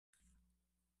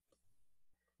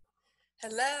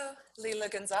Hello, Lila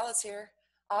Gonzalez here,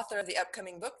 author of the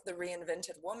upcoming book, The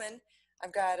Reinvented Woman.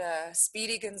 I've got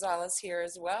Speedy Gonzalez here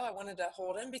as well. I wanted to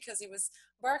hold him because he was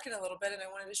barking a little bit and I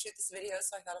wanted to shoot this video,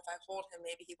 so I thought if I hold him,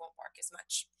 maybe he won't bark as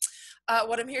much.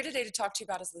 What I'm here today to talk to you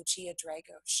about is Luchia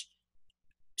Dragos.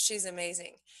 She's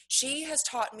amazing. She has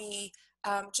taught me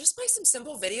just by some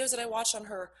simple videos that I watched on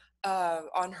her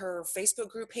Facebook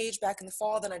group page back in the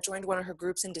fall. Then I joined one of her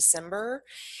groups in December,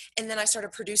 and then I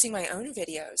started producing my own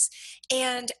videos.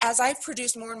 And as I've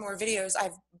produced more and more videos,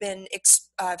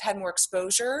 I've had more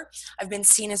exposure. I've been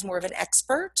seen as more of an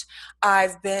expert.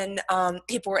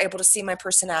 People were able to see my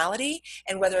personality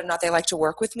and whether or not they like to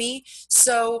work with me.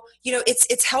 So,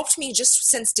 it's helped me just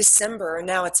since December, and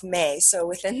now it's May. So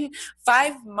within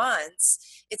 5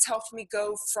 months, it's helped me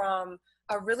go from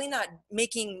really not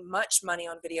making much money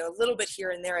on video, a little bit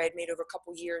here and there. I had made over a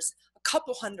couple years, a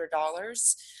couple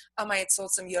 $100s. I had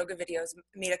sold some yoga videos,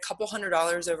 made a couple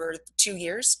 $100s over 2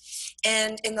 years.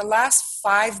 And in the last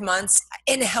 5 months,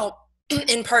 in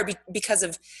part because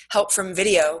of help from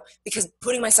video, because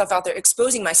putting myself out there,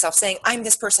 exposing myself, saying, I'm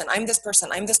this person, I'm this person,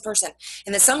 I'm this person.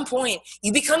 And at some point,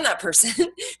 you become that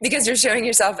person because you're showing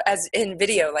yourself as in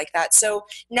video like that. So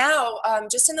now,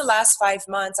 just in the last 5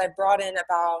 months, I brought in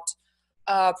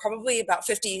probably about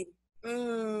 50,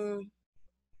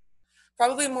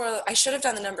 probably more, I should have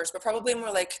done the numbers, but probably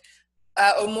more like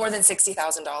more than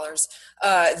 $60,000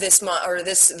 this month, or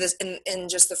this in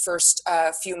just the first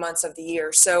few months of the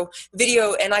year. So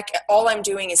video, and all I'm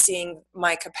doing is seeing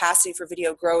my capacity for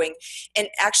video growing. And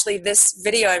actually, this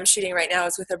video I'm shooting right now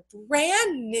is with a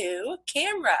brand new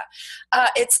camera.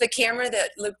 It's the camera that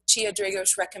Luchia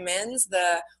Dragos recommends,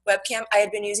 the webcam. I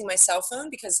had been using my cell phone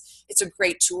because it's a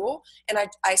great tool, and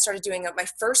I started doing my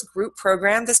first group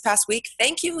program this past week.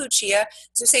 Thank you, Luchia.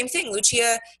 It's the same thing.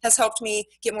 Luchia has helped me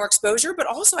get more exposure, but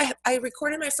also I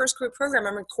recorded my first group program.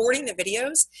 I'm recording the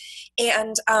videos,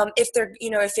 and if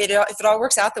it all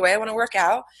works out the way I want to work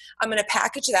out, I'm going to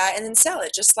package that and then sell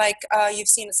it, just like you've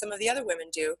seen some of the other women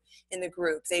do in the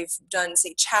group. They've done,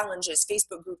 say, challenges,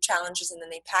 Facebook group challenges, and then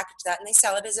they package that and they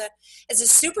sell it as a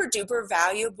super duper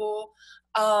valuable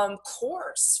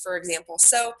course, for example.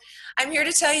 So I'm here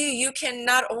to tell you, you can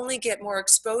not only get more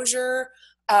exposure,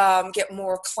 get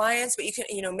more clients, but you can,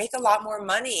 make a lot more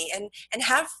money and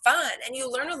have fun. And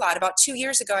you learn a lot. About 2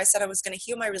 years ago, I said I was going to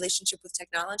heal my relationship with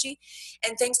technology.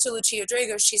 And thanks to Luchia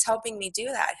Dragos, she's helping me do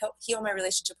that, help heal my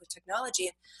relationship with technology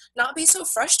and not be so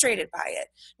frustrated by it.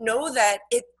 Know that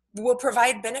it will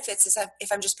provide benefits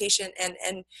if I'm just patient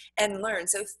and learn.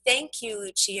 So thank you,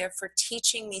 Luchia, for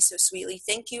teaching me so sweetly.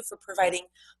 Thank you for providing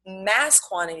mass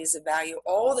quantities of value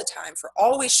all the time, for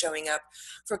always showing up,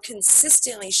 for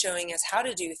consistently showing us how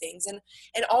to do things, and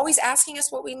always asking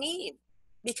us what we need,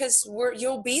 because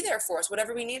you'll be there for us.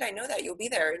 Whatever we need, I know that you'll be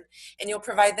there, and you'll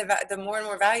provide the more and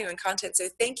more value and content. So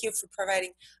thank you for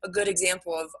providing a good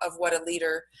example of what a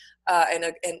leader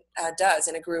does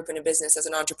in a group, in a business, as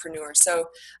an entrepreneur. So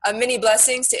many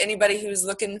blessings to anybody who's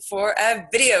looking for a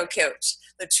video coach.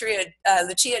 Luchia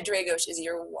Dragos is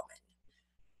your woman.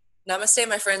 Namaste,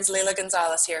 my friends. Lila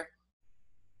Gonzalez here.